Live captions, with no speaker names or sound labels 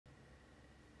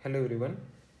Hello everyone.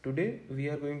 Today we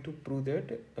are going to prove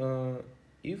that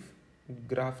if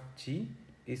graph G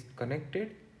is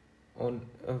connected on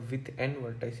with n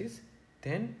vertices,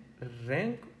 then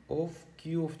rank of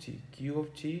Q of G. Q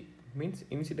of G means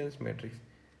incidence matrix.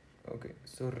 Okay,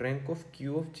 so rank of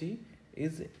Q of G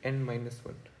is n minus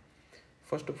 1.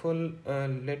 First of all,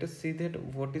 let us see that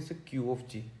what is a Q of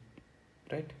G,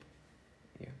 right?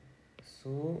 Yeah.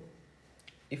 So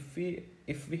if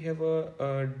we have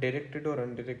a directed or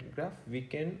undirected graph, we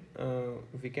can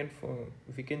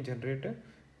generate a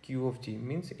Q of G,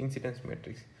 means incidence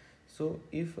matrix. So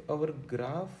if our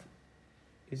graph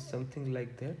is something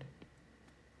like that,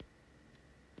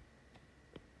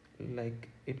 like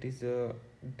it is a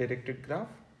directed graph,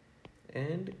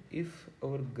 and if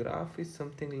our graph is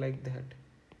something like that,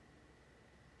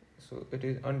 so it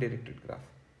is undirected graph,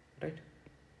 right?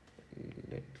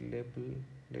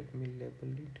 Let me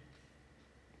label it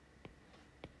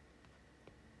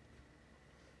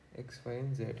x, y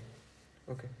and z.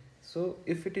 Okay, so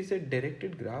if it is a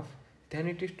directed graph, then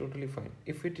it is totally fine.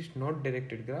 If it is not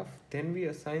directed graph, then we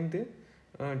assign the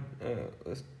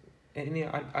any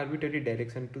arbitrary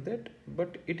direction to that,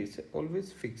 but it is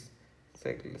always fixed,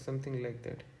 something like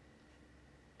that.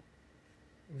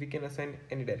 We can assign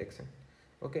any direction.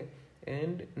 Okay,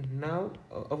 and now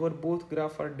our both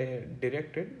graph are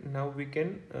directed. Now we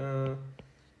can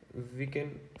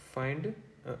find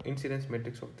incidence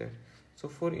matrix of that. So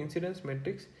for incidence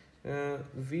matrix,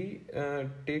 we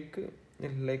take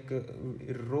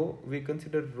row. We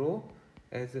consider row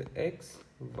as x,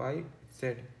 y,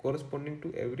 z corresponding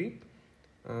to every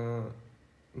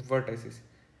vertices,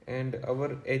 and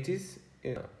our edges.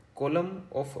 Column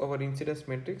of our incidence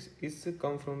matrix is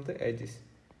come from the edges,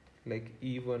 like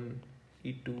e1,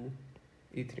 e2,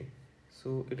 e3.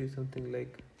 So it is something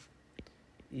like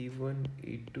e1,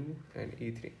 e2 and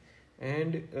e3.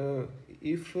 And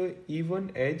if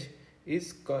e1 edge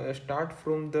is start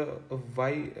from the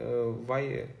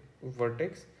y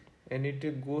vertex and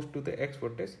it goes to the x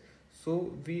vertex,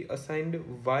 so we assigned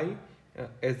y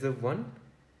as a 1,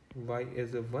 y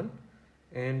as a 1,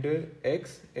 and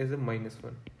x as a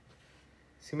 -1.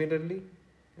 Similarly,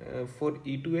 for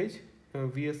e2 edge,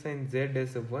 we assign z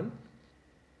as a 1,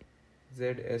 z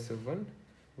as a 1,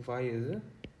 y as a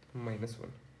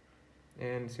 -1.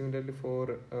 And similarly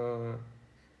for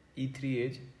e3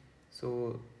 edge,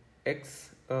 so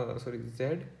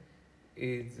z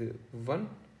is 1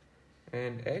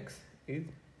 and x is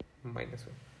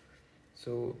 -1.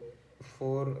 So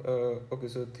for okay,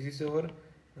 so this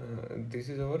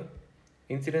is our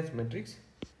incidence matrix.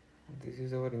 This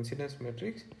is our incidence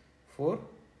matrix for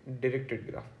directed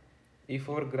graph. If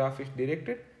our graph is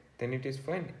directed, then it is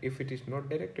fine. If it is not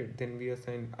directed, then we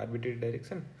assign arbitrary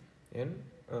direction and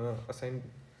assign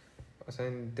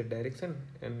the direction,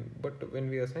 and but when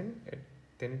we assign it,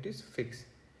 then it is fixed.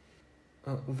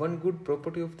 One good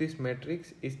property of this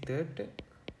matrix is that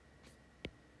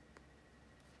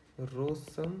row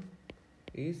sum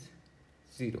is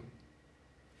 0.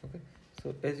 Okay,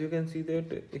 so as you can see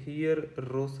that here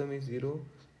row sum is 0,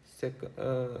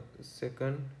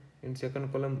 second in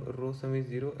second column row sum is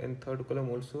 0, and third column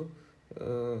also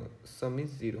sum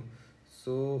is 0.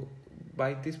 So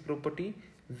by this property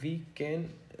we can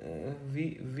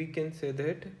say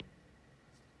that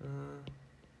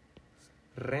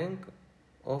rank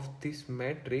of this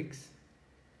matrix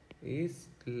is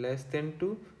less than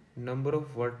to number of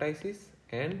vertices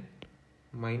and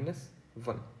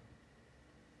 -1,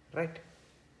 right?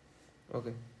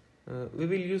 Okay, we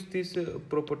will use this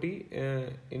property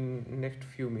in next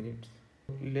few minutes.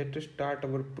 Let us start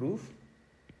our proof.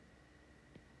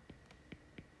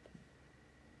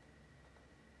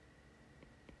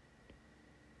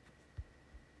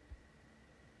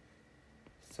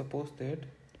 Suppose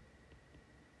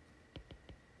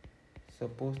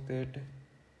that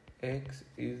x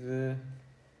is a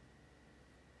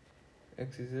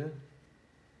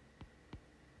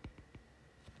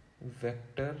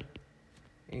vector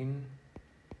in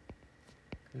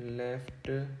left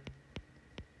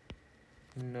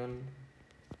null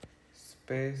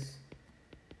space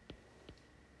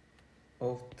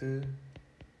of the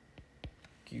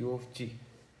Q of G.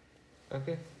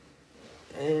 Okay,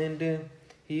 and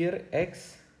here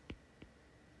x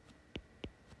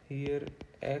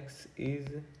is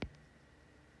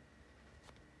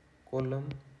column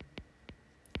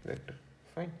vector.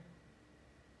 Fine.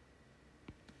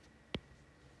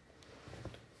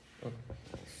 Okay.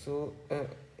 So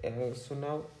so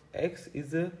now x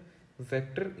is a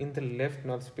vector in the left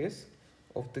null space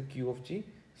of the Q of G.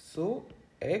 So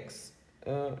x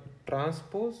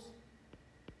transpose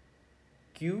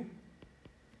Q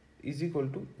is equal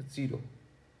to 0.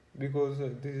 because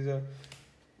this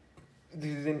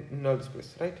is in null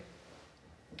space, right?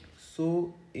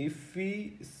 So if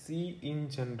we see in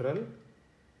general,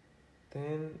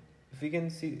 then we can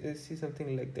see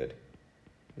something like that,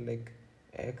 like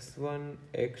x1,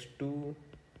 x2,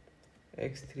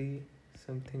 x3,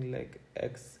 something like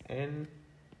xn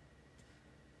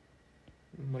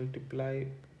multiply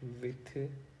with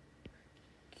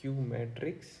q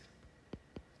matrix.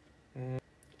 And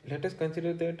let us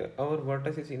consider that our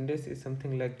vertices index is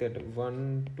something like that,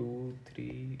 1, 2,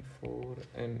 3, 4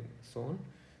 and so on.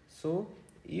 So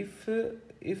if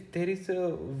there is a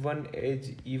one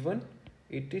edge even,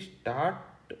 it is start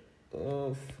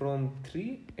from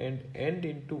 3 and end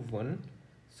into 1,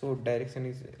 so direction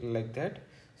is like that.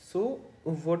 So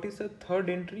what is the third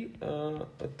entry? A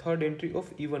third entry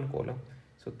of even column.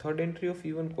 So third entry of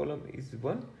even column is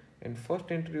 1, and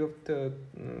first entry of the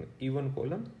even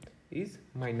column is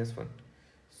 -1.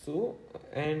 So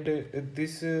and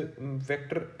this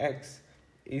vector x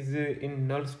is in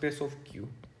null space of Q,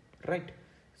 right?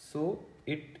 So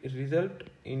it result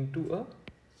into a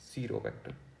 0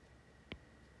 vector.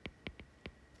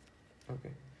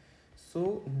 Okay,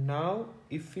 so now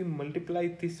if we multiply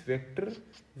this vector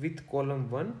with column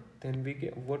 1, then we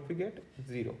get what we get?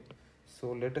 0.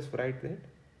 So let us write that.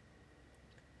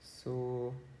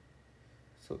 So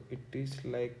it is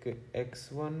like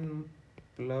x1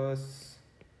 plus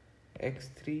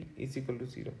x3 is equal to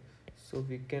 0. So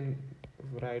we can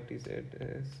write it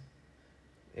as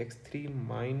x3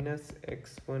 minus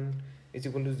x1 is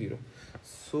equal to 0.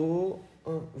 So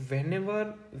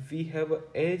whenever we have a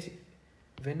edge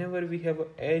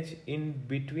in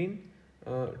between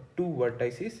two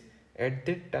vertices, at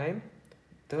that time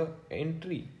the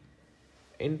entry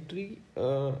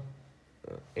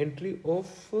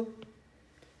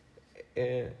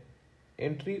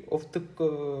of the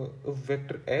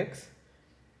vector x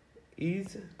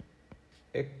is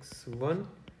x1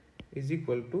 is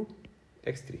equal to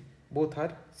x3. Both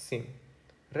are same,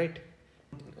 right?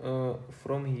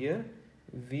 From here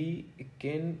we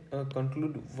can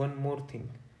conclude one more thing,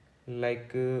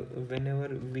 like whenever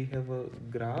we have a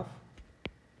graph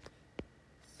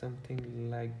something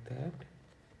like that,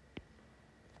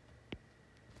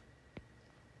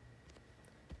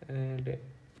 and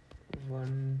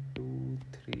 1, 2,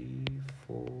 3,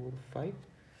 4, 5,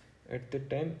 at the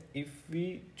time if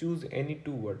we choose any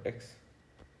two vertex,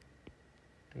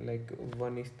 like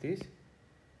one is this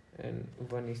and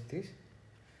one is this,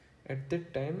 at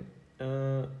that time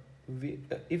we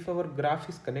if our graph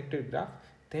is connected graph,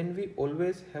 then we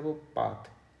always have a path.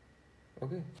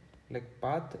 Okay, like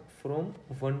path from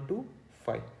 1 to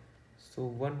 5. So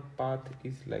one path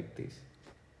is like this.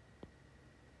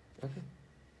 Okay,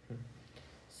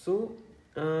 so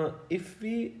if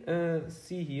we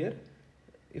see here,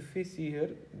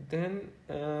 then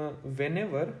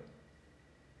whenever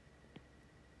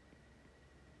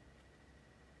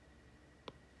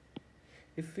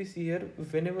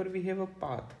we have a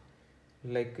path,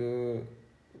 like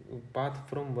path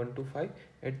from 1 to 5,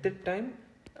 at that time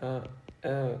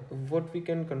what we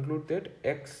can conclude that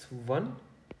x1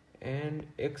 and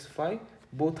x5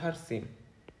 both are same.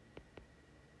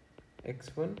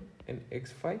 X1 and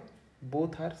x5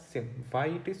 both are same. Why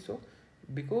it is so?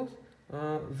 Because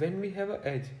when we have an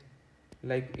edge,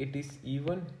 like it is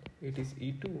E1, it is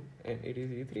E2 and it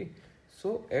is E3,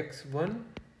 so x1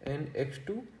 and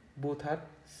x2 both are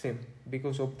same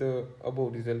because of the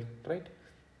above result, right?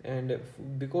 And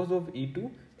because of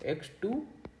E2, x2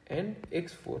 and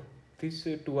x4, these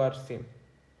two are same,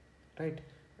 right?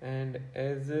 And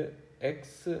as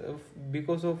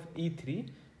because of E3,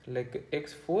 like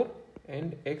x4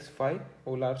 and x5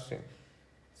 all are same.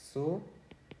 So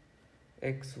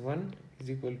x1 is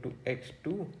equal to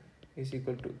x2 is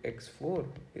equal to x4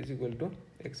 is equal to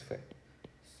x5.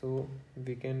 So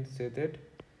we can say that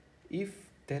if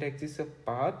there exists a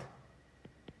path,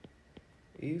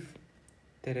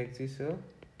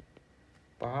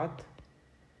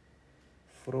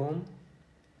 from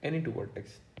any two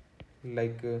vertex,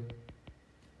 like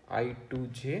I to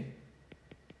j,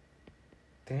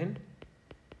 then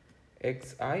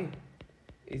xi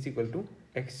is equal to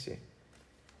xj,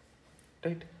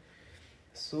 right?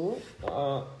 So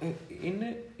in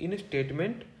a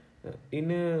statement,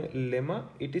 in a lemma,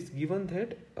 it is given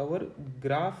that our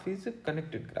graph is a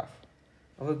connected graph.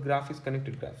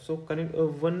 So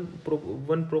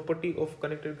one property of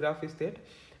connected graph is that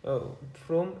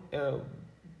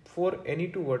for any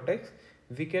two vertex,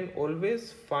 we can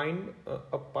always find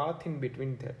a path in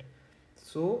between that.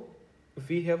 So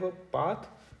we have a path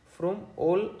from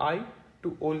all I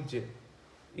to all j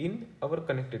in our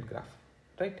connected graph,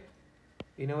 right?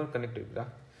 In our connected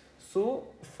graph. So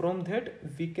from that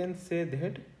we can say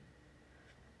that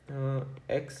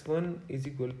x1 is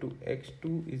equal to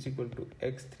x2 is equal to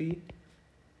x3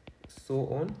 so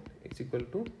on is equal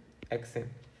to xn.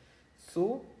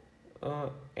 So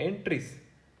entries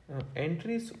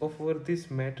of our this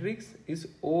matrix is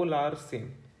all are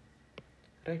same,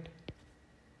 right?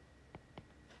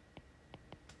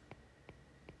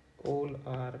 All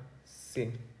are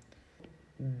same.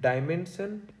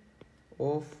 Dimension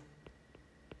of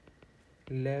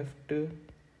left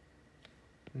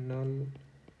null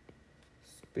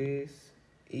space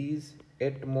is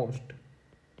at most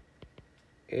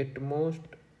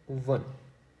 1.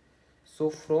 So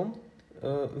from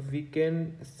we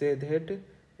can say that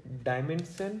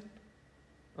dimension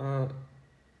okay,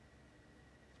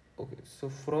 so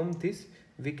from this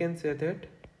we can say that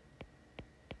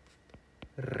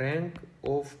rank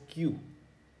of Q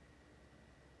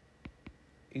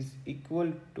is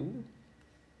equal to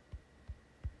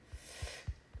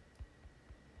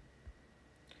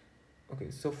okay,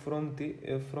 so from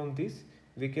this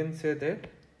we can say that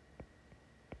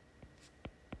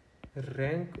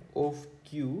rank of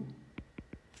Q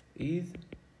is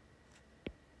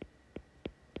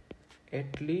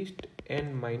at least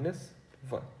n minus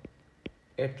 1,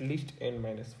 at least n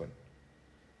minus 1.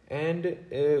 And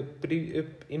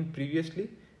in previously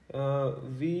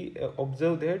we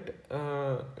observed that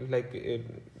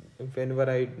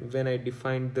when I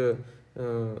defined the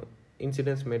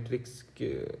incidence matrix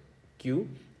Q,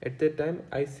 at that time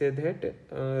I said that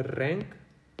rank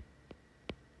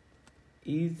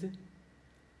is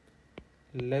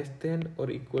less than or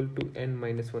equal to n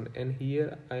minus 1, and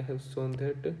here I have shown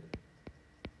that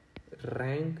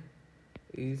rank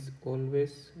is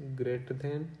always greater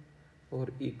than or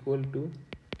equal to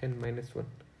n minus 1.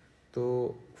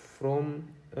 So from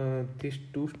these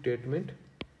two statements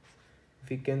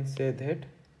we can say that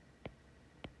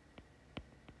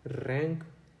rank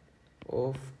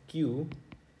of Q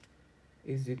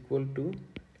is equal to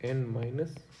n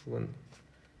minus 1.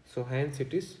 So hence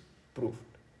it is proved.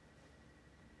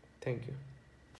 Thank you.